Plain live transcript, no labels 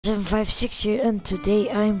756 here, and today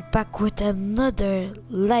I'm back with another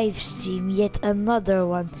live stream, yet another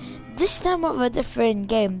one. This time of a different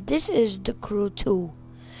game. This is The Crew 2.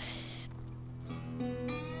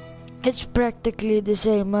 It's practically the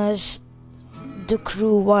same as The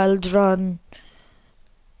Crew Wild Run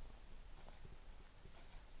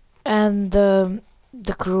and The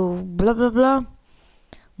Crew blah blah blah.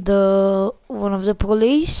 The one of the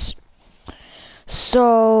police.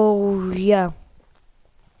 So yeah.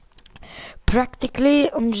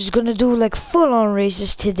 Practically, I'm just gonna do like full-on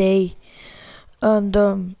races today,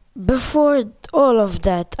 and before all of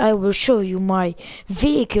that, I will show you my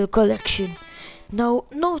vehicle collection. Now,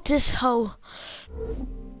 notice how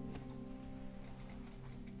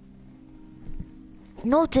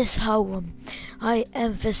I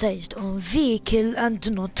emphasized on vehicle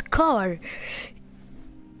and not car.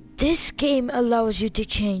 This game allows you to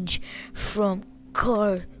change from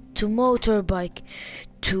car to motorbike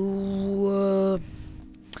to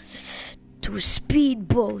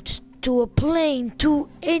speedboat, to a plane, to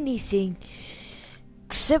anything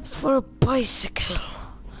except for a bicycle.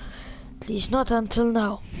 At least not until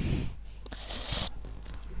now.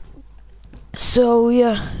 So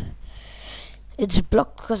yeah, it's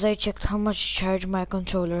blocked because I checked how much charge my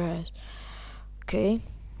controller has. Okay.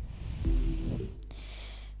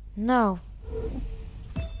 Now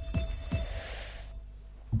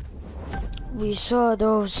we saw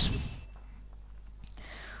those.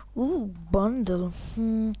 Ooh, bundle.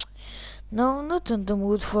 No, not in the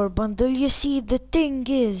mood for bundle. You see, the thing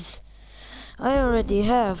is, I already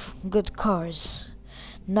have good cars.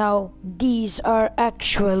 Now, these are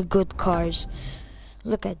actual good cars.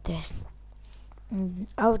 Look at this.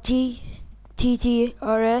 Audi TT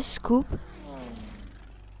RS Coupe.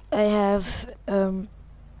 I have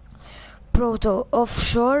Proto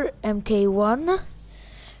Offshore MK1.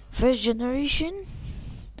 First generation.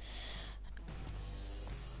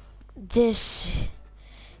 This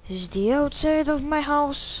is the outside of my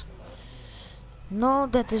house. No,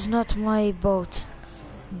 that is not my boat.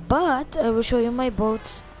 But I will show you my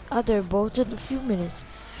boat, other boat, in a few minutes.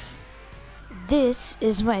 This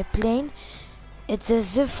is my plane. It's a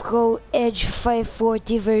Zifco Edge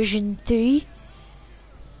 540 version 3.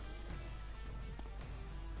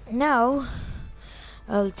 Now,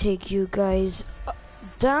 I'll take you guys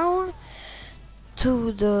down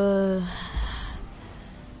to the...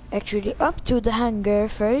 Actually, up to the hangar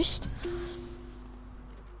first.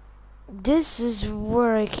 This is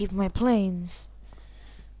where I keep my planes.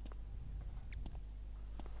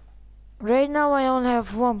 Right now I only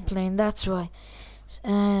have one plane, that's why.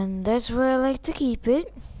 And that's where I like to keep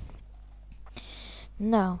it.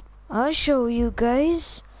 Now, I'll show you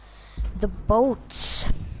guys the boats.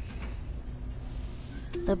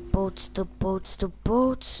 The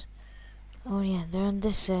boats. Oh yeah, they're on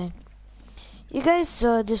this side. You guys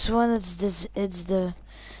saw this one. It's the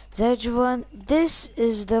Zedge one. This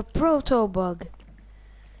is the Protobug.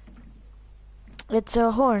 It's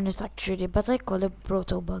a Hornet actually, but I call it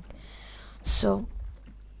Protobug. So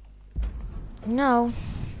now,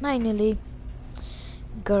 finally,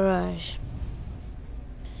 garage.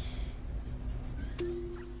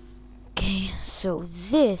 Okay, so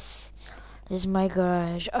this is my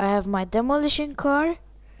garage. I have my demolition car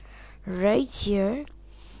right here.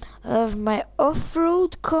 I have my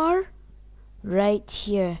off-road car right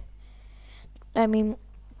here. I mean,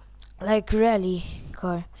 like rally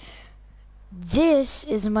car. This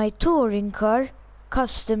is my touring car,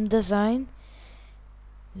 custom design.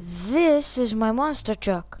 This is my monster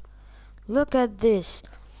truck. Look at this.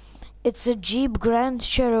 It's a Jeep Grand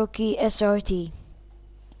Cherokee SRT.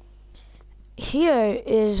 Here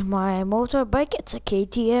is my motorbike. It's a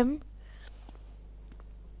KTM.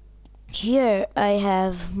 Here I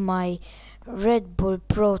have my Red Bull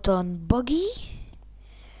Proton buggy.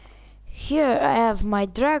 Here I have my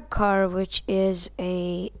drag car, which is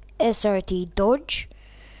a SRT Dodge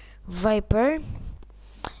Viper.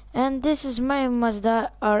 And this is my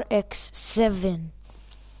Mazda RX-7.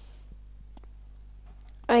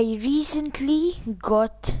 I recently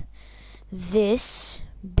got this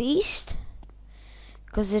beast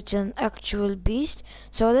because it's an actual beast.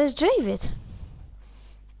 So let's drive it.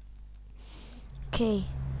 Okay.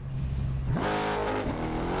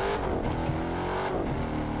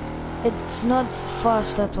 It's not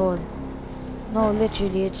fast at all. No,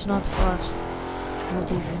 literally, it's not fast.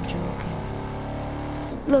 Not even joking.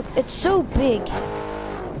 Look, it's so big.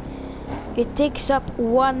 It takes up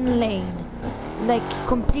one lane. Like,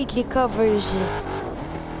 completely covers it.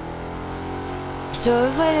 So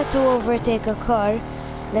if I had to overtake a car,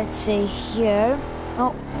 let's say here.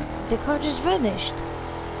 Oh, the car just vanished.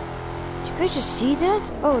 I just see that?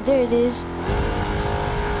 Oh, there it is.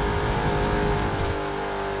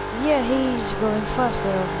 Yeah, he's going faster,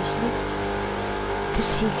 obviously.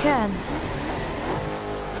 Because he can.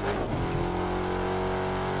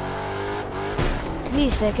 At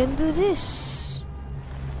least I can do this.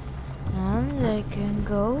 And I can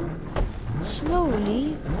go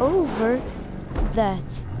slowly over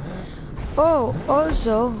that. Oh,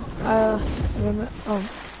 also,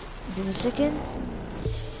 give me a second.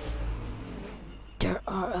 There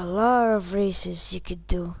are a lot of races you could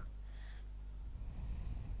do.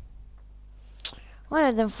 One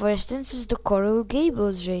of them, for instance, is the Coral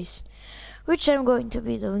Gables race, which I'm going to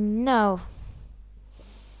be doing now.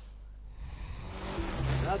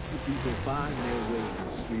 Lots of people find their way in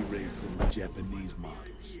the street racing with Japanese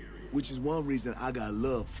models, which is one reason I got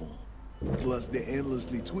love for them. Plus, they're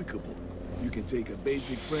endlessly tweakable. You can take a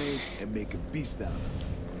basic frame and make a beast out of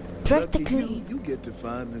it. Practically, you get to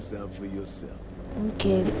find this out for yourself.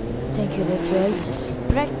 Okay, thank you, that's right.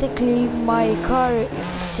 Practically, my car,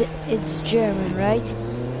 it's German, right?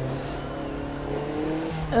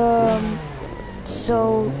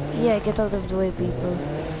 So, yeah, get out of the way, people.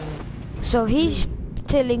 So he's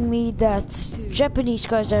telling me that Japanese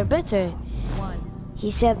cars are better.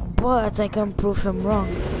 He said, but I can prove him wrong.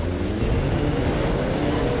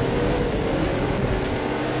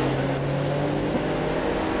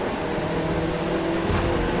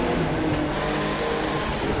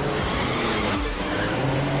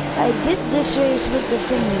 I did this race with the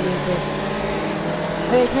simulator.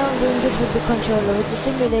 Right now I'm doing it with the controller. With the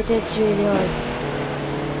simulator it's really hard.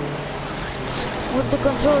 With the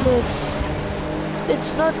controller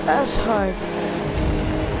it's not as hard.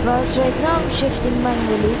 Plus right now I'm shifting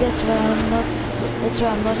manually, that's why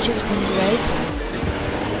I'm not shifting right.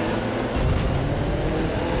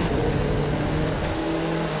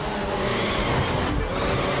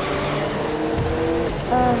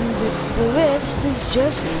 And the rest is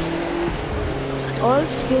just all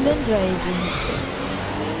skill and driving.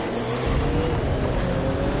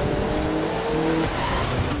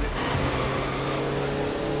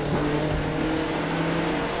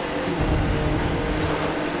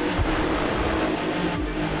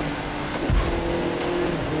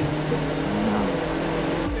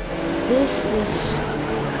 This is...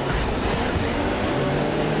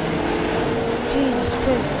 Jesus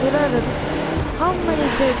Christ, get out of... How many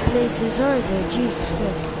third places are there? Jesus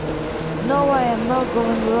Christ. No, I am not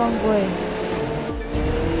going the wrong way.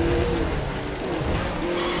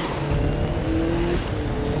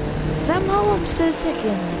 Somehow I'm still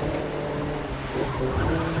second.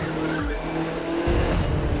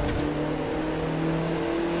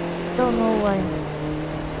 Don't know why.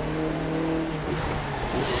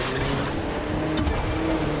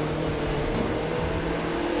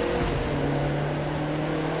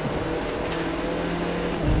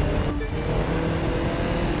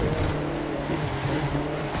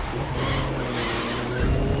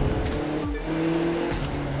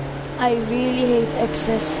 I really hate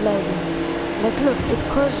excess sliding. Like look, it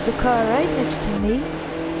caused the car right next to me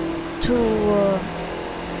to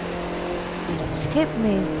skip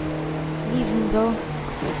me, even though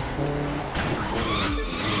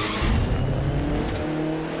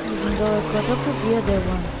I caught up with the other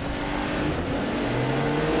one.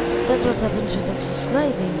 That's what happens with excess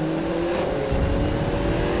sliding.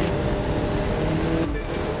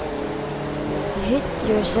 You hit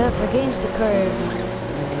yourself against the curb.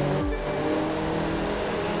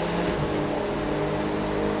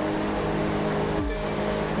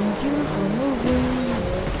 Thank you for moving.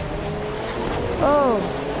 Oh,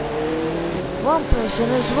 one person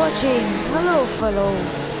is watching. Hello, fellow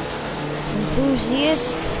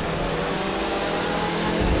enthusiast.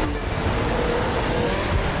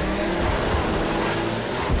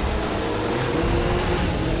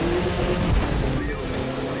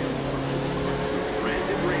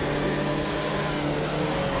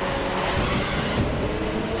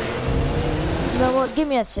 Now what? Give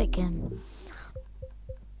me a second.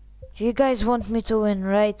 You guys want me to win,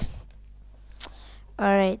 right?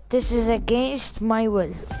 Alright, this is against my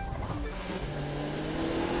will.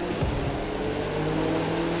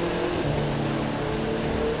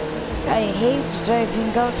 I hate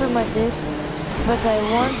driving automatic, but I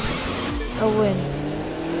want a win.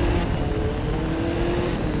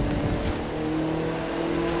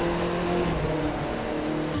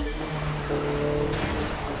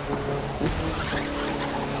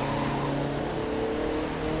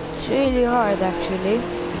 It's really hard actually.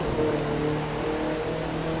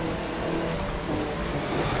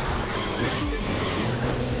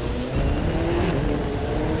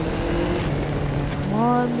 Come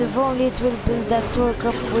on, if only it will build that torque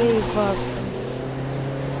up way faster.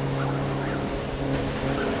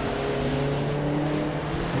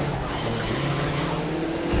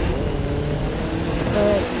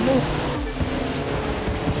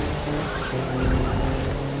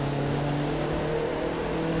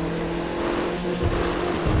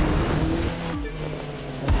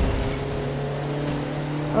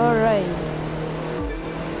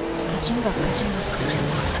 catching up, catching up, catching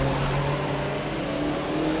up.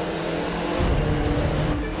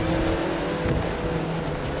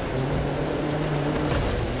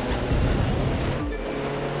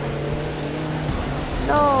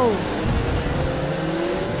 No!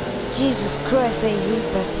 Jesus Christ, I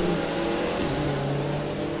hate that tree.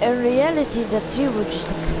 In reality, that tree would just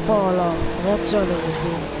like fall off. That's all it would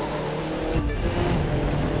do.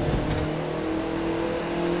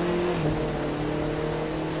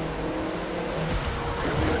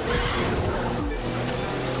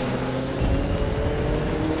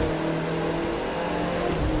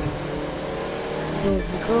 There we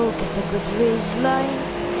go, get a good raised line.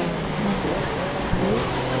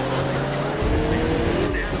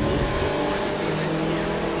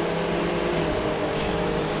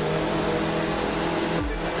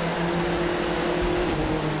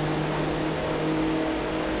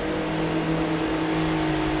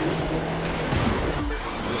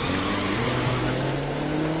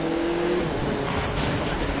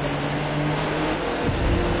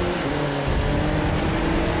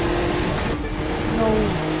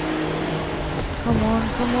 Come on,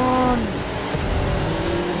 come on.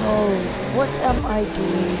 No, what am I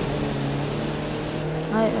doing?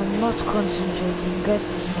 I am not concentrating, guys,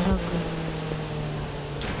 this is not good.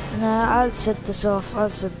 Nah, I'll set this off, I'll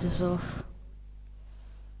set this off.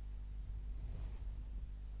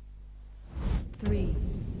 3,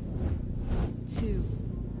 2,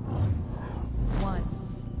 1.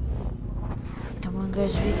 Come on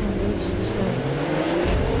guys, we can do this time.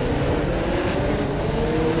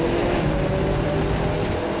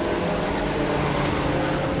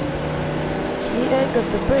 See, I got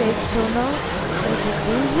the brake, so now I can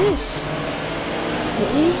do this.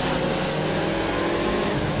 Ready?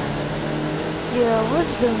 Yeah,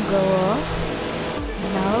 what's them go off?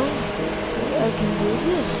 Now I can do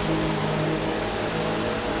this.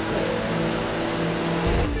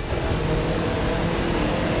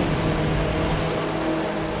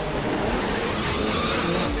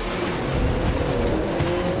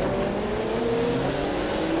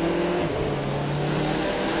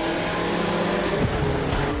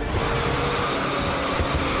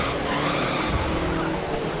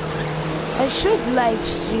 I should live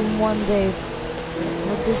stream one day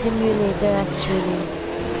with the simulator actually.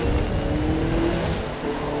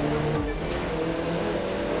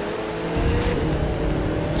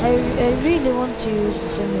 I really want to use the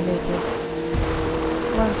simulator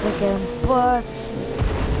once again, but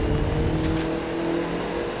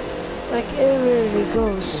like it rarely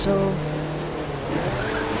goes, so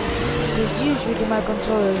because usually my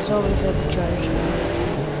controller is always at the charge.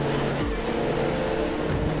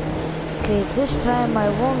 Okay, this time I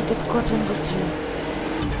won't get caught in the tree.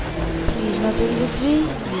 Please not in the tree?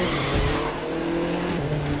 Yes.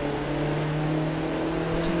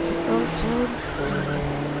 Outside.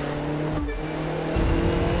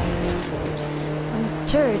 I'm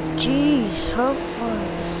third. Jeez, how far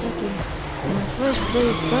to second? In first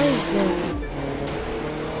place, guys, then.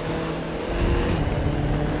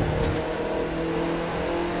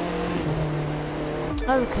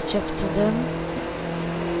 I'll catch up to them.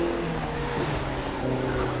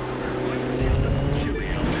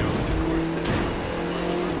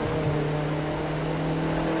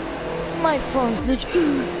 My phone's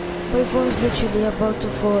literally about to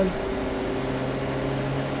fall.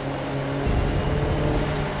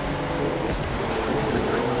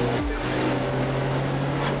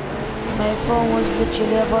 My phone was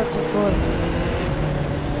literally about to fall.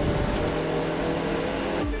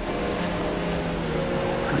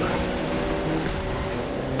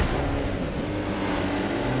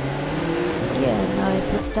 Yeah, now I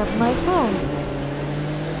picked up my phone.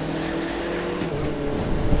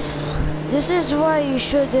 This is why you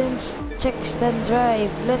shouldn't text and drive,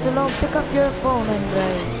 let alone pick up your phone and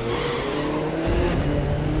drive.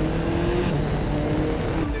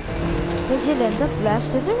 Because you'll end up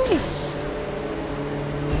last in the race.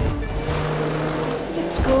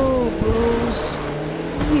 Let's go, bros.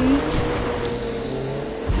 Wait.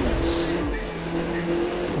 Yes.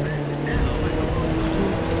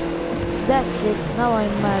 That's it, now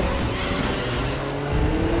I'm mad.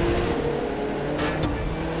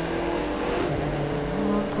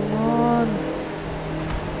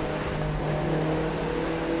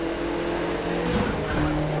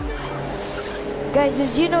 Guys,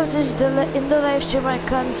 as you noticed in the live stream, I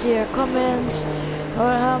can't see your comments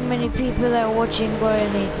or how many people are watching or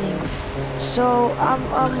anything. So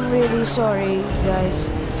I'm really sorry, guys.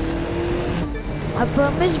 I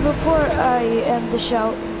promise before I end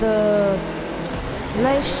the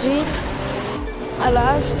live stream, I'll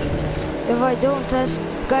ask. If I don't ask,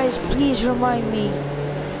 guys, please remind me.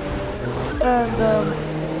 And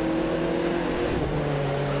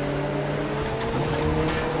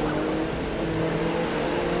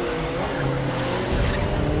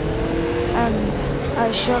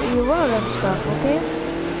I show you out and stuff, okay?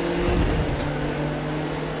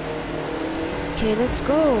 Okay, let's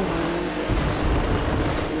go.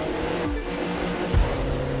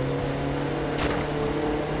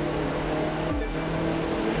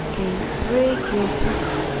 Okay, break it.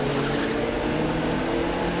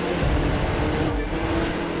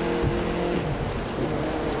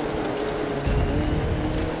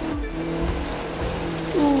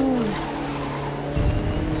 Ooh.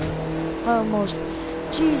 Almost.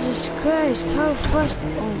 Jesus Christ, how fast.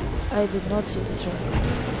 Oh, I did not see the truck.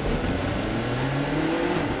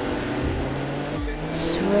 I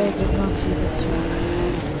swear I did not see the truck.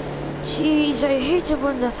 Jeez, I hate it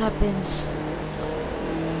when that happens.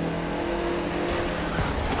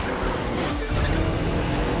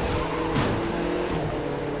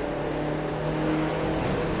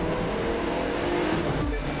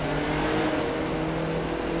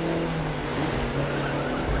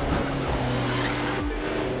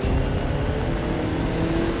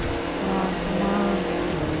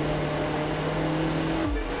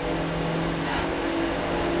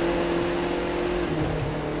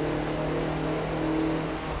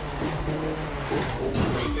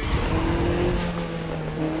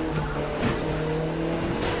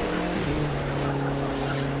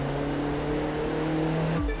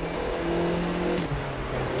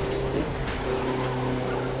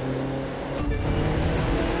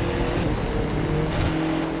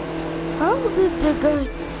 How did the guy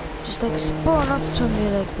just like spawn up to me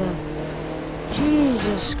like that?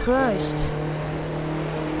 Jesus Christ.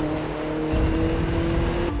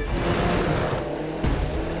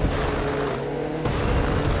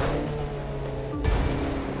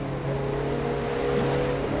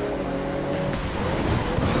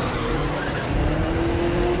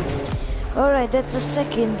 Alright, that's the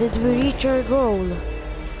second. Did we reach our goal?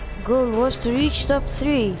 Goal was to reach top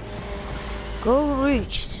 3. Goal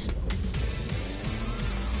reached.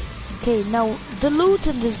 Okay, now the loot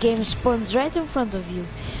in this game spawns right in front of you.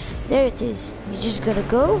 There it is. You just gotta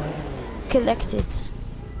go, collect it.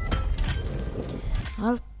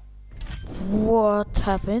 What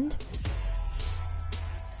happened?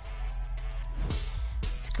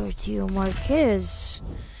 Let's go to your Marquez.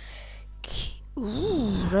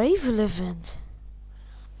 Ooh, rival event.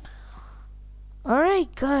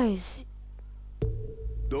 Alright, guys.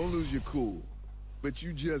 Don't lose your cool, but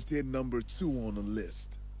you just hit number 2 on the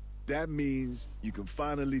list. That means you can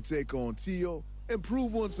finally take on Tio and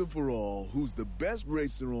prove once and for all who's the best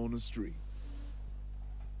racer on the street.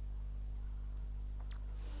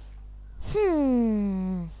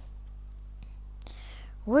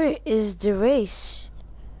 Where is the race?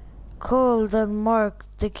 Called and marked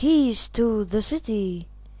the keys to the city.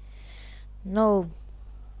 No.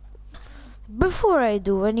 Before I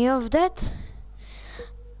do any of that,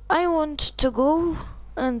 I want to go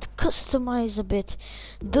and customize a bit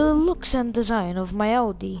the looks and design of my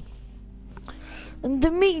Audi. In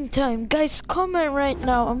the meantime, guys, comment right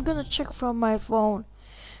now. I'm gonna check from my phone.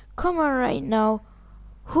 Comment right now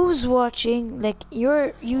who's watching, like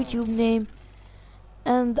your YouTube name,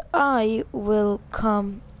 and I will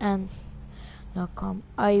come and not come.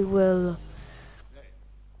 I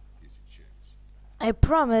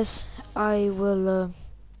promise I will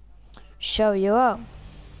show you out.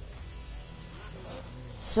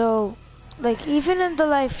 So, like, even in the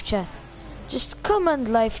live chat, just comment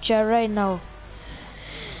live chat right now.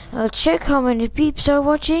 I'll check how many peeps are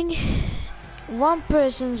watching. 1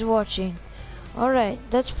 person's watching. Alright,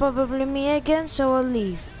 that's probably me again, so I'll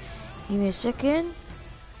leave. Give me a second.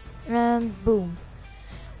 And boom.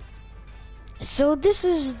 So this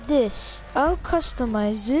is this. I'll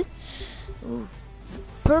customize it. Ooh.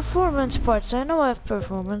 Performance parts. I know I have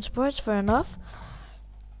performance parts, fair enough.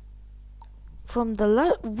 From the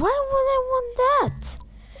why would I want that?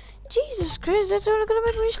 Jesus Christ, that's only gonna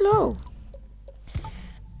make me slow.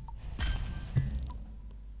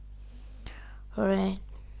 Alright.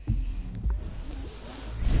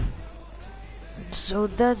 So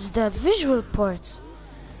that's that visual part.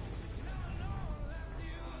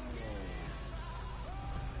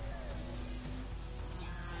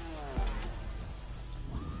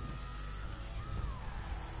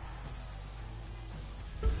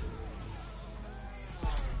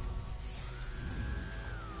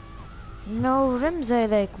 No, rims I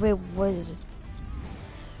like. Wait, what is it?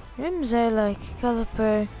 Rims I like.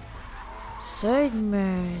 Caliper. Side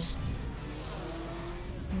mirrors.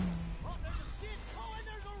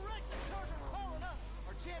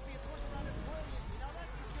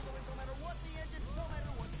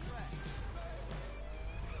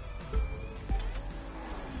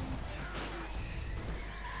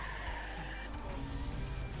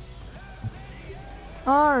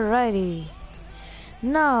 Alrighty.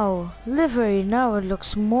 Now, livery, now it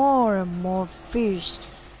looks more and more fierce.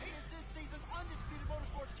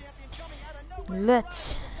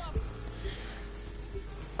 Let's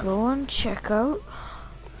go and check out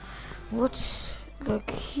what's like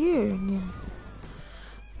here.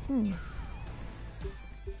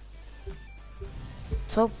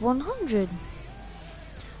 Top 100.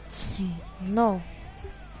 Let's see. No.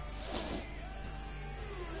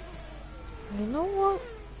 You know what?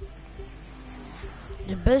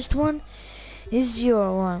 The best one is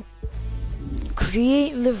your one.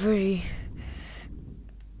 Create livery.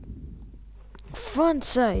 Front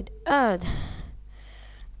side, add.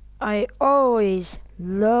 I always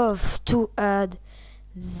love to add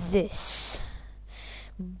this.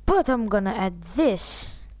 But I'm gonna add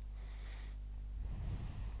this.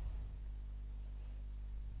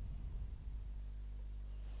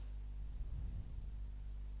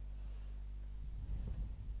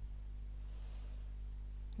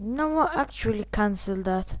 No, I'll actually cancel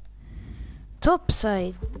that. Top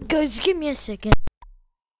side. Guys, give me a second.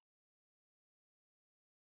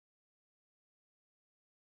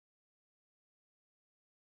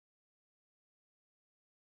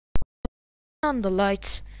 On the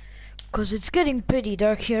lights, cause it's getting pretty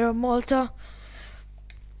dark here in Malta.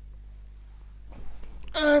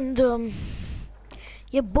 And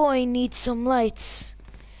your boy needs some lights.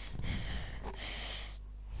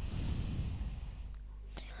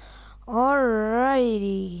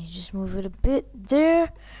 Alrighty, just move it a bit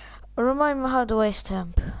there. Remind me, how do I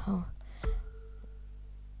stamp? Oh.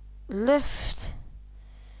 Left.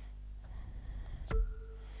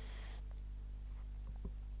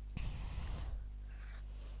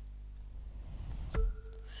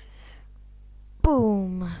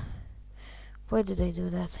 Boom. Why did I do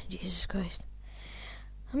that? Jesus Christ.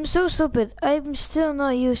 I'm so stupid. I'm still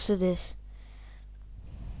not used to this.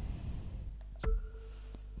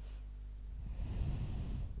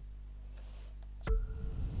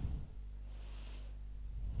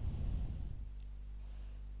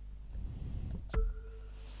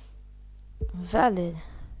 Valid.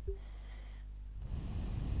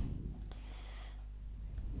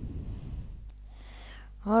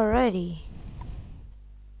 Alrighty.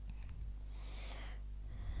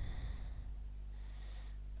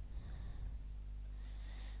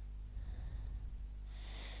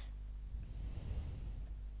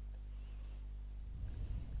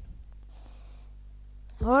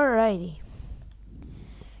 Alrighty.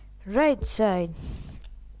 Right side.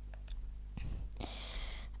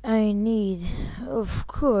 I need, of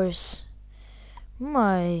course,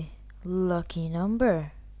 my lucky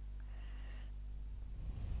number.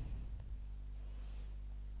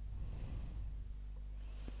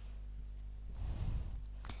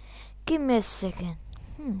 Give me a second.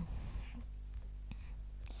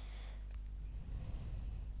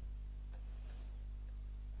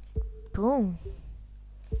 Boom.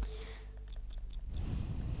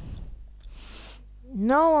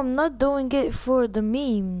 No, I'm not doing it for the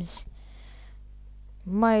memes.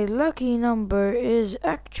 My lucky number is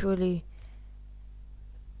actually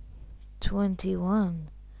 21.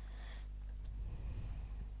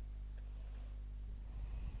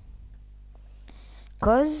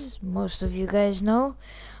 Cause, most of you guys know,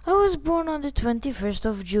 I was born on the 21st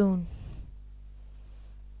of June.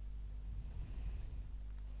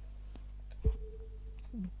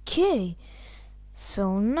 Okay,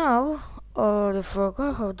 so now, I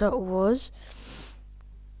forgot how that was.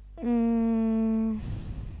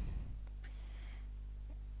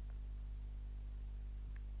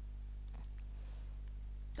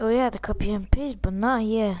 Oh yeah, the copy and paste, but not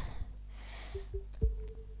yet.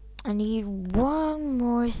 I need one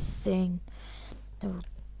more thing to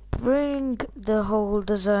bring the whole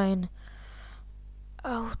design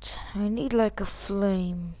out. I need like a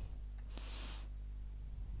flame.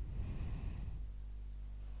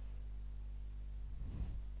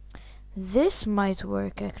 This might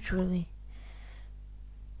work actually.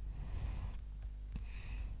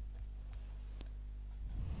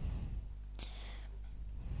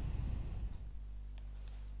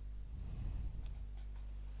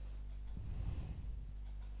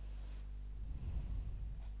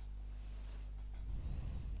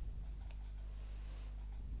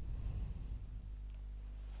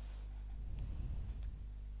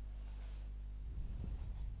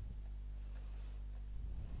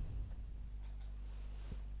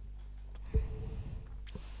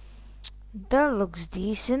 That looks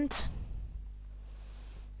decent.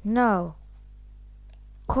 Now,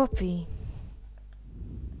 copy.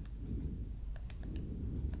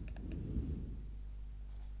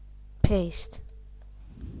 Paste.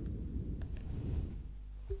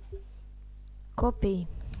 Copy.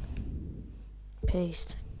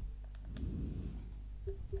 Paste.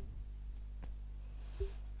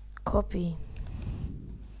 Copy.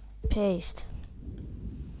 Paste.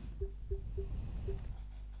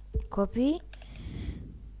 Copy.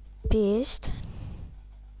 Paste.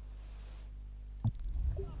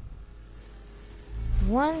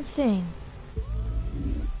 One thing.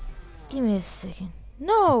 Give me a second.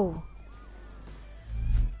 No!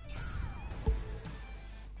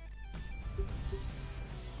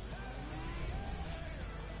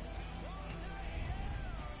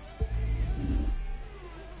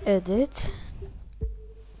 Edit.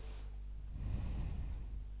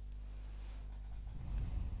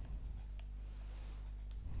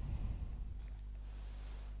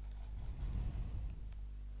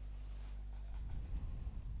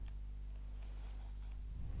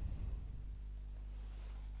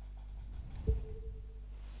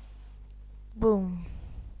 Boom.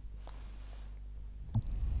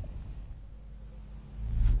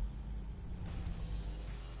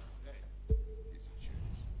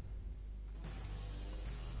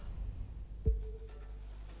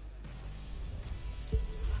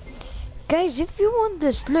 Guys, if you want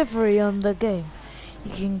this livery on the game,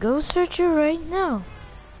 you can go search it right now.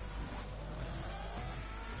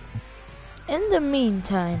 In the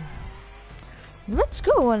meantime, let's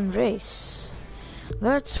go and race.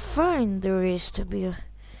 Let's find the race to be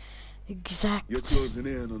exact. You're closing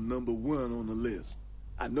in on #1 on the list.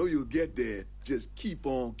 I know you'll get there. Just keep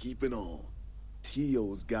on keeping on.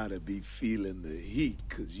 Tio's gotta be feeling the heat,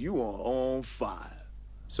 cause you are on fire.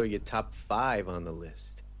 So you're top 5 on the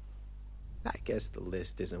list. I guess the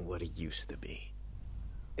list isn't what it used to be.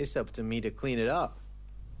 It's up to me to clean it up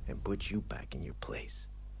and put you back in your place.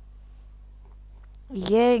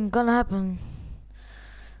 Yeah, ain't gonna happen.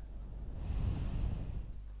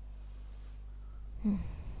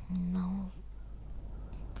 No.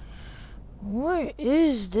 Where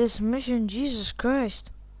is this mission, Jesus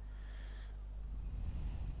Christ?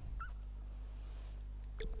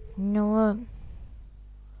 You know what?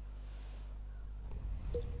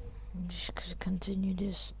 I'm just gonna continue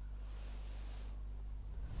this.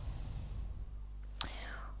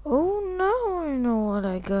 Oh no, I know what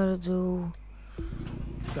I gotta do.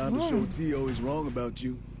 Time to show Tio he's wrong about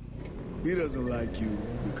you. He doesn't like you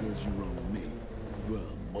because you wrong me.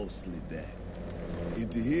 Well, mostly that. And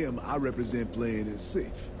to him, I represent playing it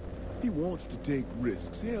safe. He wants to take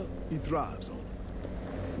risks. Hell, he thrives on them.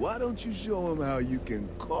 Why don't you show him how you can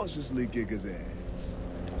cautiously kick his ass?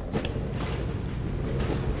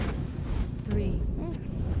 3,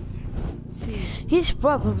 2, He's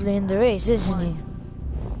probably in the race, isn't he?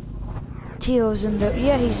 Tio's in the...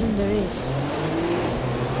 Yeah, he's in the race.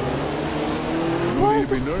 No need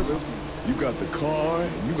to be nervous. You got the car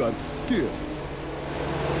and you got the skills.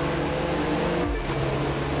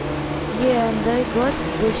 Yeah, and I got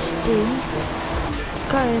this thing.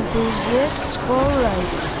 Car enthusiasts call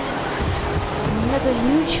rice. I'm not a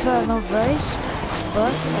huge fan of rice,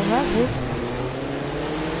 but I have it.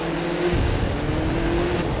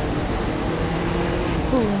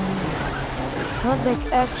 Boom. Not like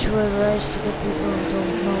actual rice to the people who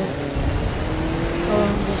don't know or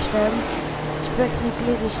understand. It's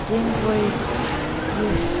technically this thing where you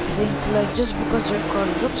think like just because your car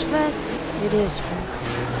looks fast, it is fast.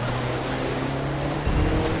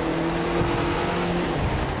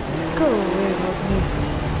 Go away with me.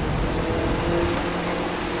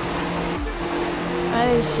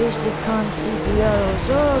 I seriously can't see the arrows.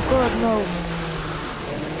 Oh god, no.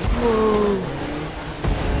 Whoa.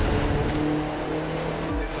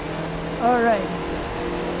 Alright.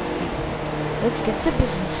 Let's get to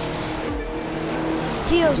business.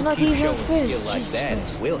 Tio's not Keep even showing first. skill like Jesus that,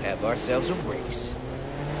 Christ. we'll have ourselves a race.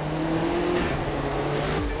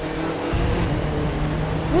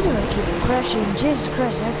 Why do I keep crashing? Jesus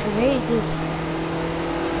Christ, I actually hate it.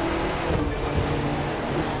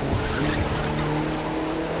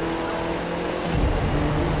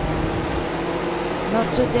 Not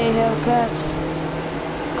today, Hellcat.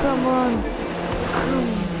 Come on. Come.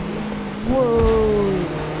 Whoa.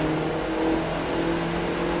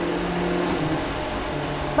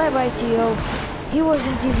 Bye-bye, Tio. He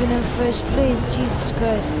wasn't even in first place. Jesus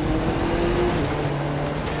Christ.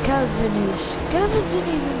 Calvin's an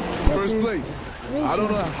even better. First place. I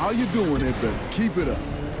don't know how you're doing it, but keep it up.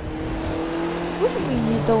 What do you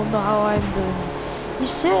mean you don't know how I'm doing? You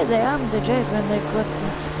said I am the driver and I got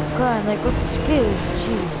the car and I got the skills.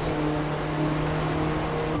 Jeez.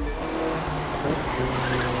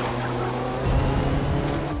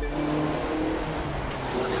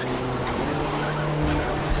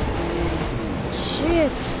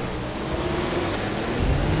 Shit.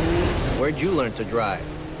 Where Where'd you learn to drive?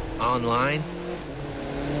 Online?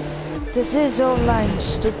 This is online,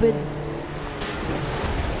 stupid.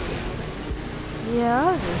 Yeah,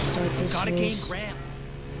 I'll restart this Gotta gain race. ground.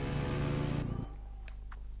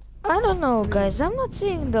 I don't know, guys. I'm not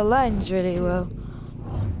seeing the lines really well.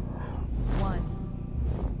 1.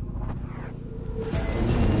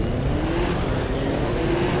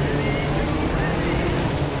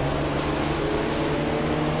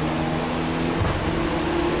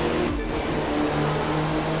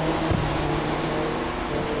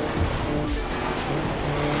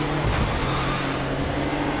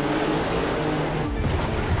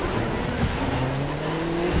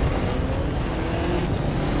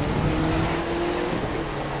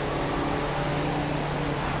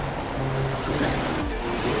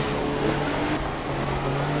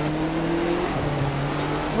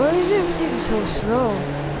 Why is everything so slow?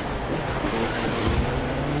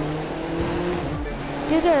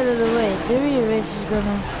 Get out of the way. The real race is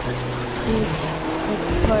gonna take like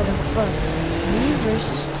part of fun. Me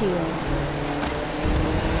versus Tio.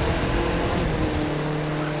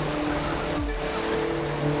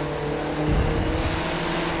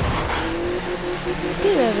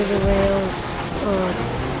 Get out of the way, oh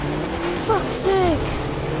fuck's sake!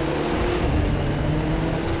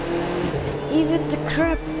 Even the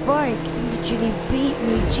crap bike literally beat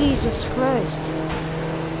me, Jesus Christ.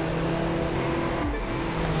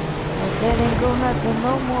 That ain't gonna happen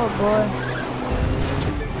no more, boy.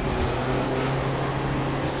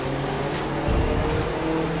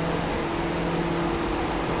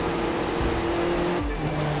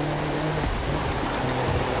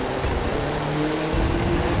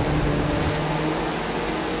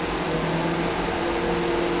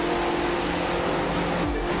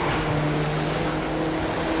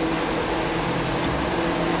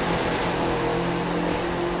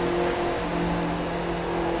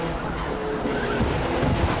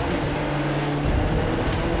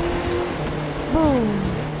 Boom.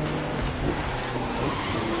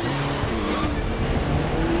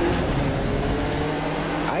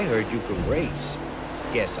 I heard you could race.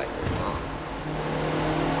 Guess I heard wrong.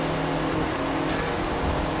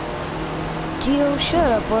 Tio, shut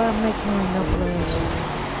up or I'm making enough noise.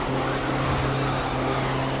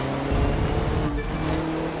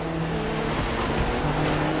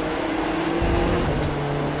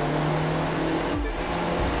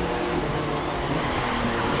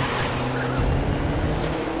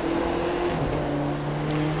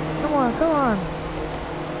 Come on, come on.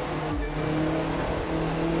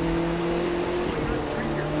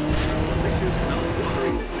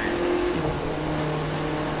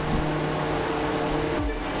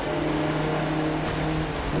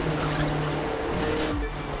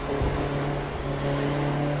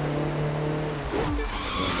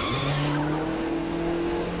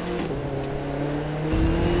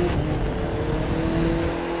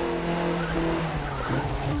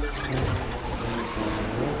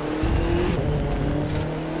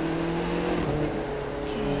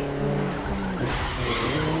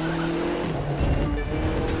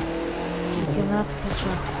 Cannot catch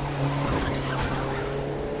up.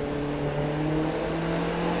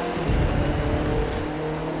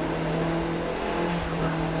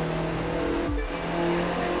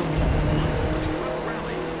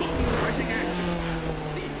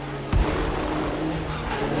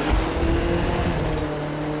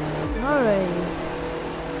 Alrighty.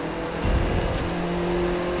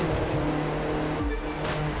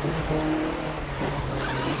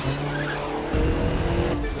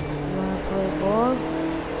 Wanna play ball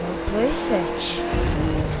or play fetch?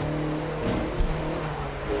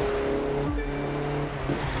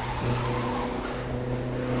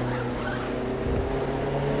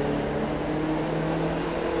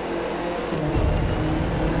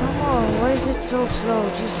 Come on, why is it so slow?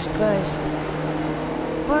 Jesus Christ.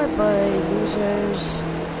 Bye bye, losers.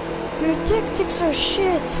 Your tactics are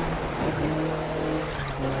shit.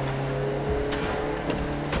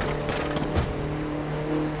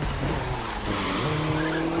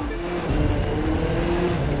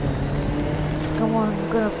 Come on,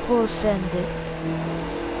 I'm gonna full send it.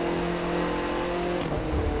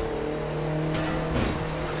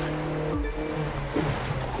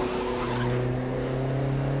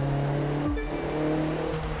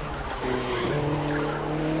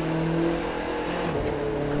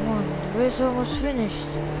 Come on, the race almost finished.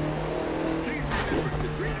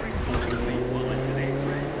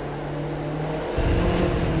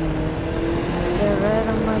 Get right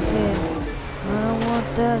on my tail. I don't want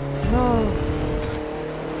that. No.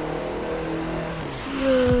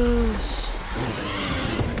 Yes.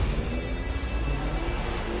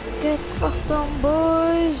 Get fucked on,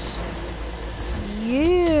 boys.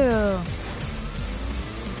 Yeah!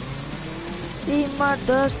 Eat my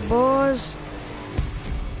dust, boys!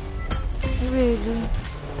 Really?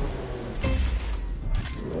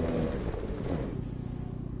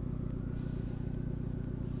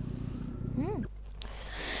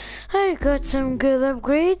 I got some good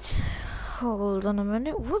upgrades. Hold on a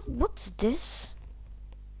minute. What's this?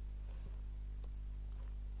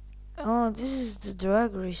 Oh, this is the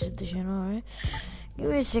drag race edition, alright. Give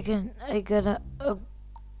me a second. I gotta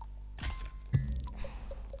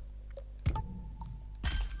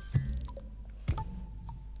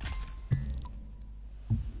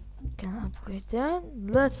can upgrade that.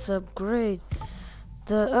 Let's upgrade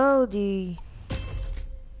the Audi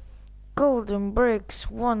golden brakes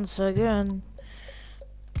once again.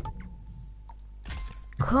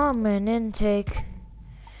 Common intake,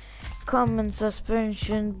 common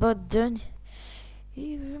suspension, but then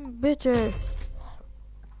even better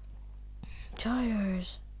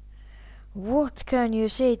tires. What can you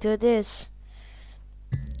say to this?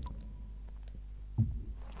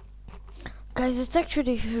 Guys, it's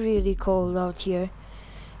actually really cold out here.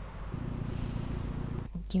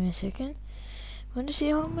 Give me a second. Want to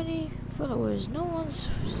see how many followers? No one's.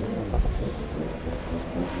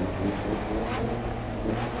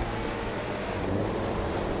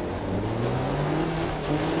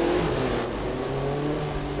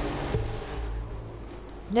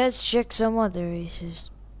 Let's check some other races.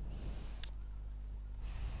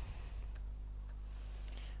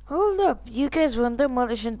 Hold up, you guys want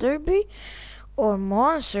Demolition Derby or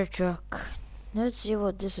Monster Truck? Let's see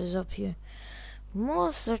what this is up here.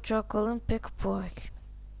 Monster Truck Olympic Park.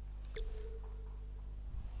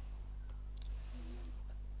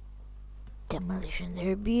 Demolition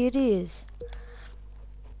Derby it is.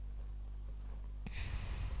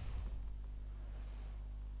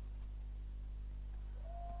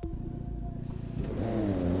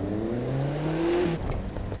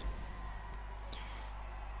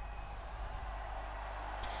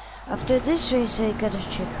 After this race, I gotta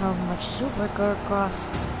check how much supercar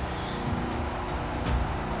costs.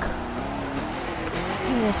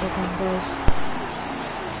 Give me a second, guys.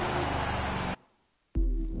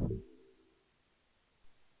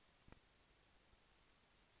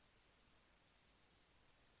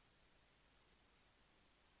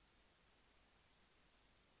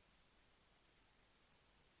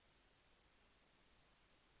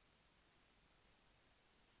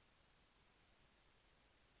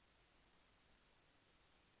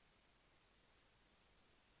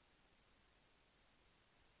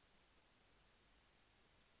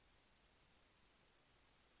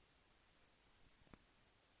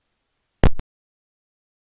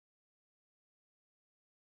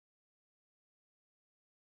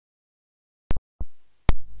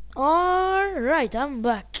 Alright, I'm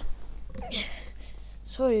back.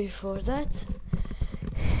 Sorry for that.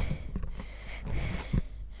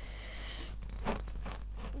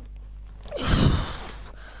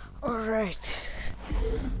 Alright.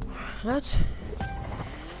 Let's.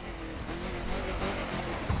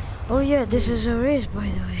 Oh yeah, this is a race, by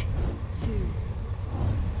the way. 2,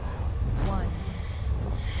 1.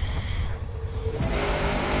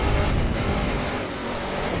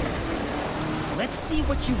 Let's see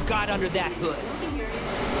what you got under that hood.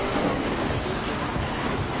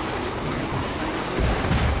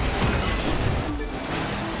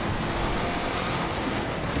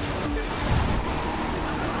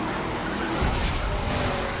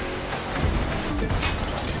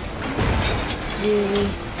 Really?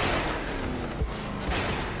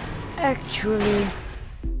 Actually,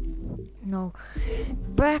 no.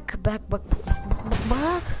 Back.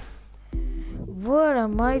 What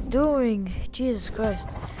am I doing? Jesus Christ.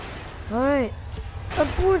 Alright.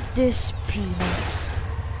 Abort this, peanuts.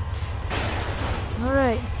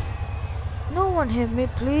 Alright. No one hit me,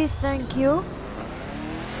 please. Thank you.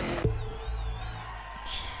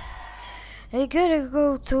 I gotta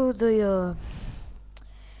go to the,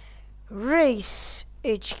 Race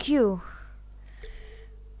HQ.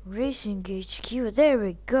 Racing HQ. There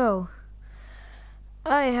we go.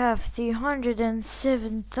 I have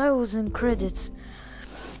 307,000 credits.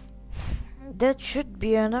 That should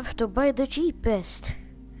be enough to buy the cheapest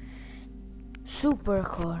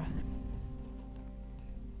supercar.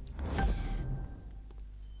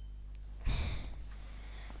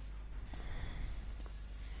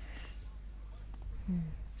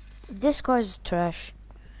 This car is trash.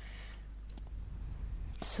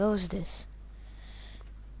 So is this.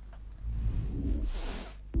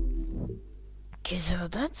 Okay, so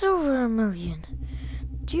that's over $1 million.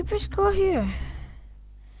 Cheapest car here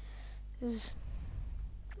is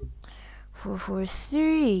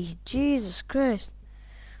 443. Jesus Christ.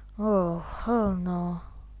 Oh, hell no.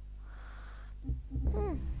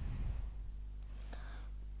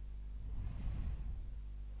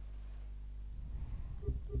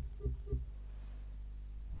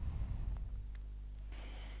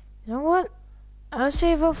 You know what? I'll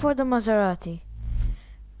save up for the Maserati.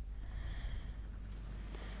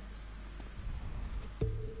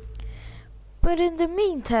 But in the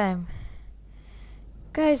meantime,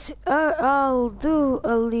 guys, I'll do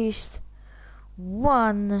at least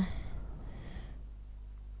one.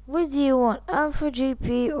 What do you want, Alpha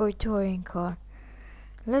GP or touring car?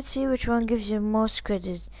 Let's see which one gives you most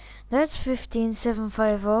credit. That's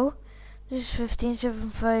 15750. This is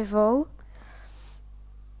 15750.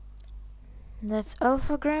 That's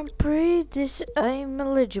Alpha Grand Prix. This I'm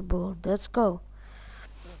eligible. Let's go.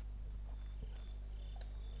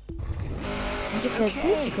 Look at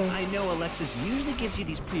this guy. I know Alexis usually gives you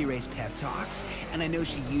these pre-race pep talks, and I know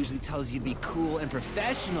she usually tells you to be cool and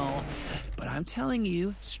professional, but I'm telling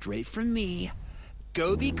you, straight from me,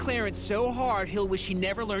 go beat Clarence so hard he'll wish he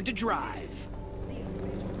never learned to drive.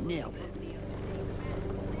 Nailed it.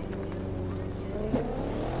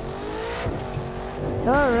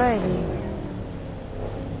 Alrighty.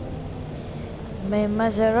 My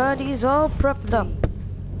Maserati's all prepped up.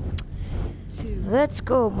 2, Let's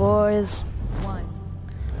go, boys. 1.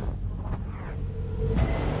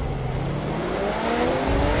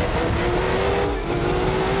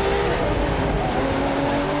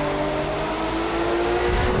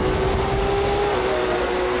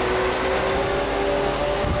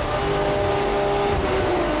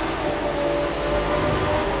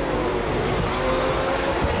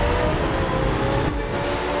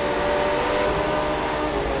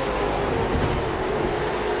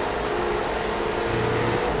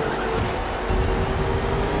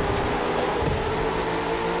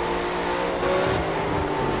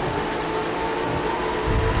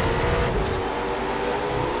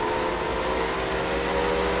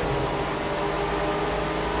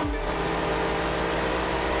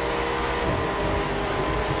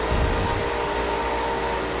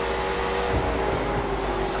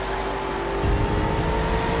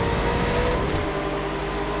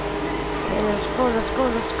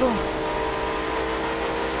 Let's go.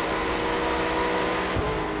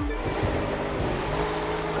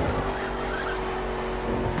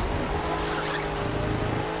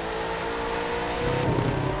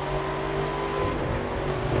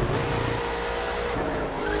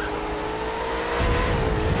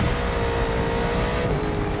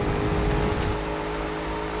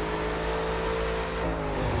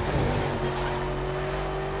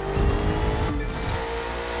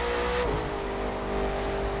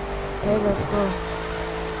 Okay, let's go.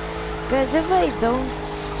 Guys, if I don't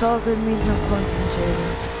talk, it means I'm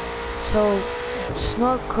concentrating. So, it's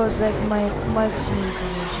not cause like my mic's muted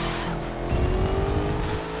or something.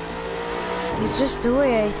 It's just the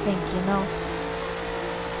way I think, you know?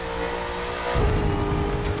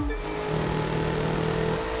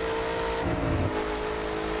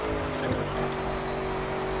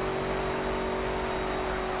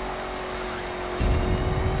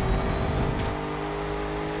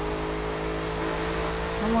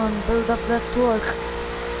 Come on, build up that torque.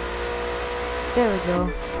 There we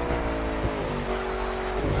go.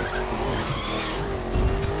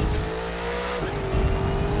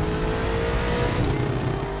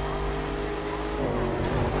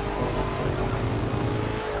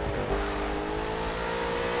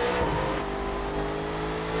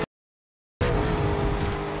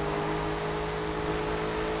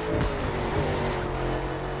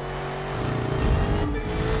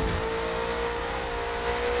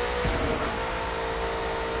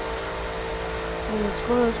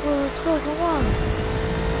 Let's go, come on.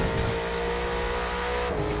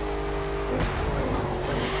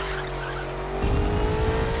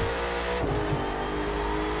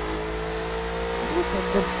 Look at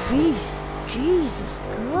the beast, Jesus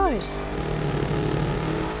Christ.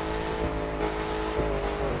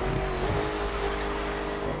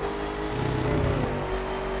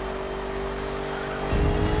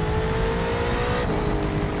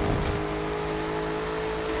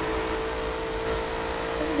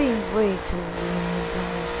 Way too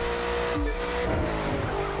lenient.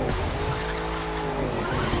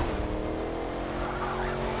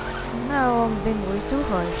 Now I'm being way too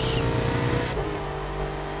harsh.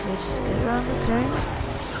 Okay, just get around the turn.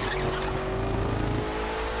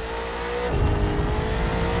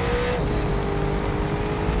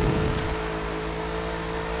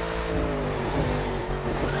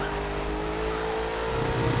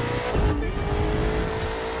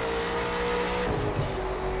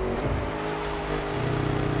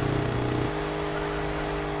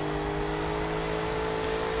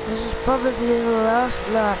 This is probably the last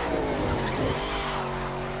lap.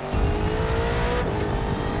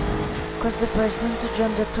 Because the percentage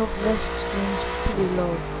on the top left screen is pretty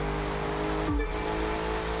low.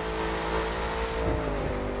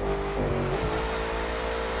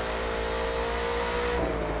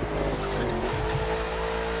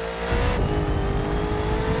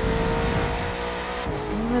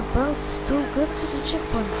 I'm about to get to the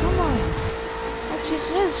checkpoint, come on! Actually,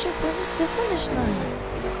 it's not the checkpoint, it's the finish line.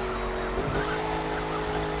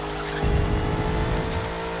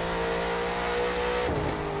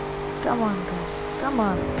 Come on, guys, come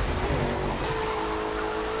on.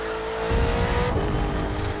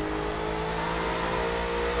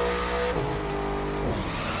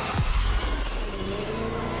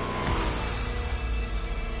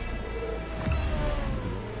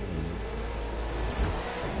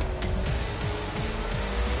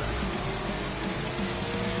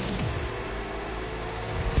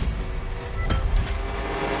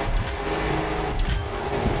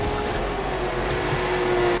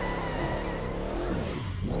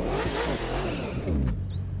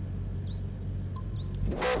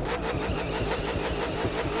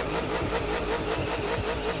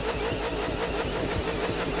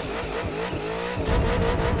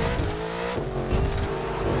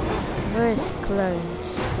 Where's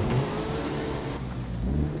Clarence?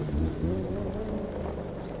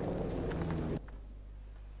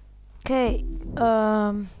 Okay,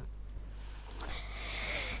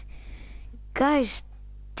 guys,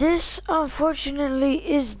 this unfortunately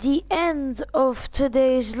is the end of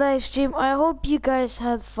today's live stream. I hope you guys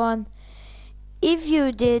had fun. If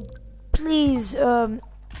you did, please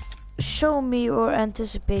show me your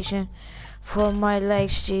anticipation for my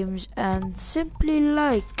live streams and simply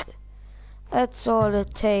like. That's all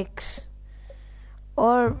it takes.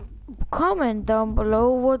 Or comment down below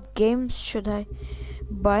what games should I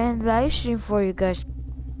buy and live stream for you guys.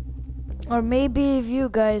 Or maybe if you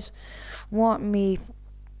guys want me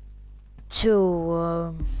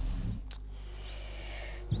to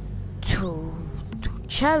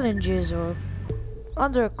challenges or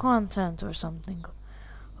other content or something.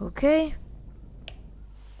 Okay?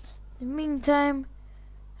 In the meantime,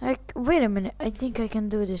 wait a minute, I think I can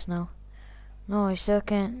do this now. No, I still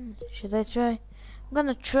can't. Should I try? I'm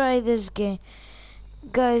gonna try this game.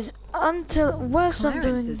 Guys, whilst I'm doing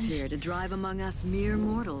Clarence is this... here to drive among us mere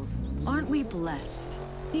mortals. Aren't we blessed?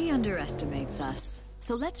 He underestimates us.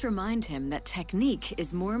 So let's remind him that technique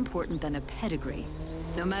is more important than a pedigree,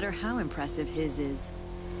 no matter how impressive his is.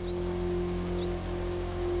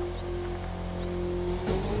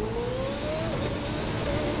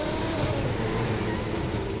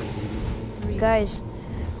 Guys,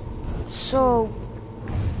 so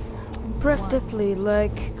practically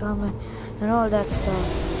like comment and all that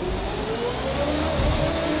stuff.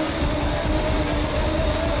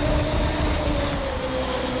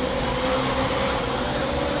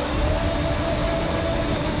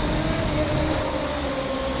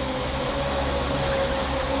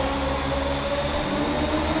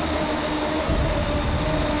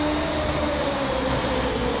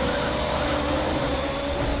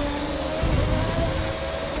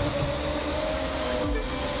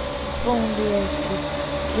 Only I could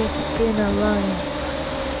get in a line.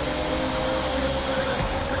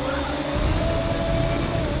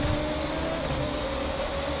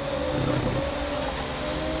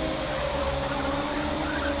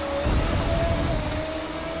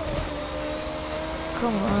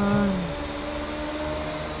 Come on.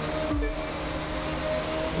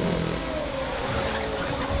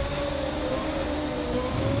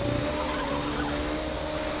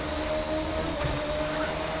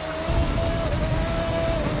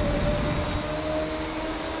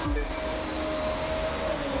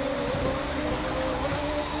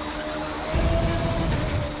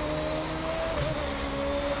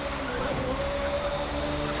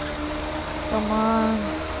 Come on.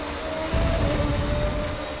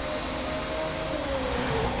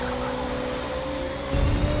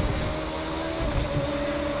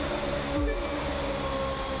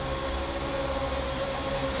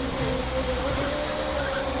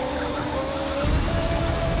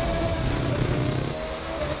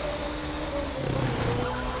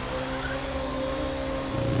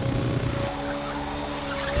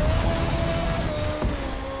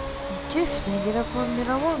 Drifting in a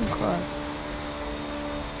Formula 1 car.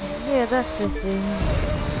 Yeah, that's a thing.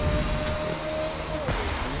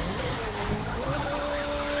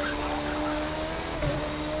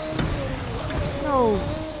 No.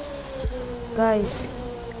 Guys,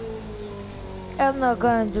 I'm not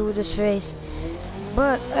gonna do this race,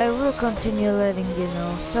 but I will continue letting you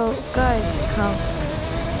know. So guys, come.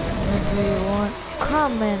 whatever you want.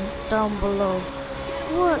 Comment down below.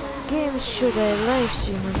 What games should I live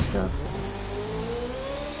stream and stuff?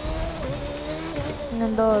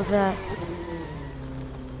 And all that.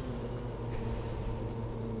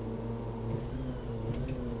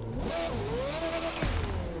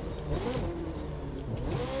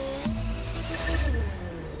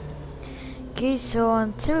 Okay, so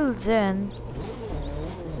until then,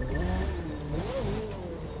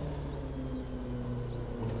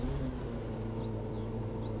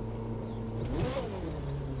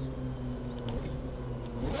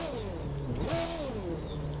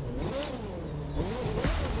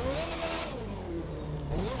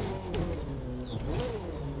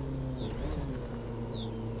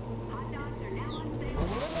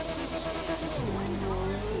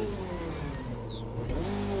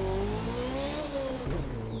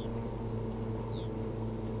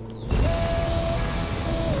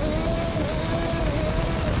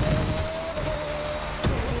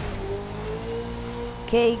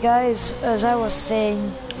 okay guys, as I was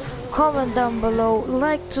saying, comment down below,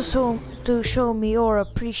 like to show me your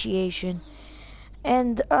appreciation.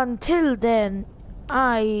 And until then,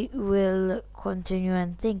 I will continue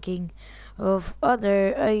and thinking of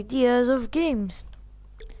other ideas of games.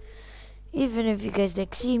 Even if you guys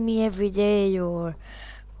like see me every day or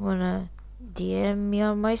wanna DM me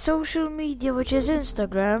on my social media, which is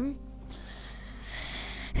Instagram,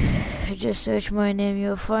 just search my name,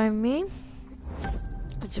 you'll find me.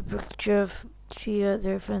 It's a picture of 3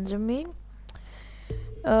 other friends of me.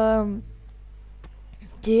 DM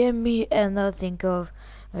me and I'll think of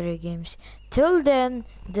other games. Till then,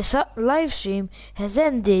 the live stream has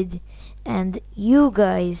ended and you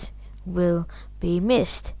guys will be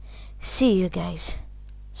missed. See you guys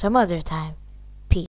some other time.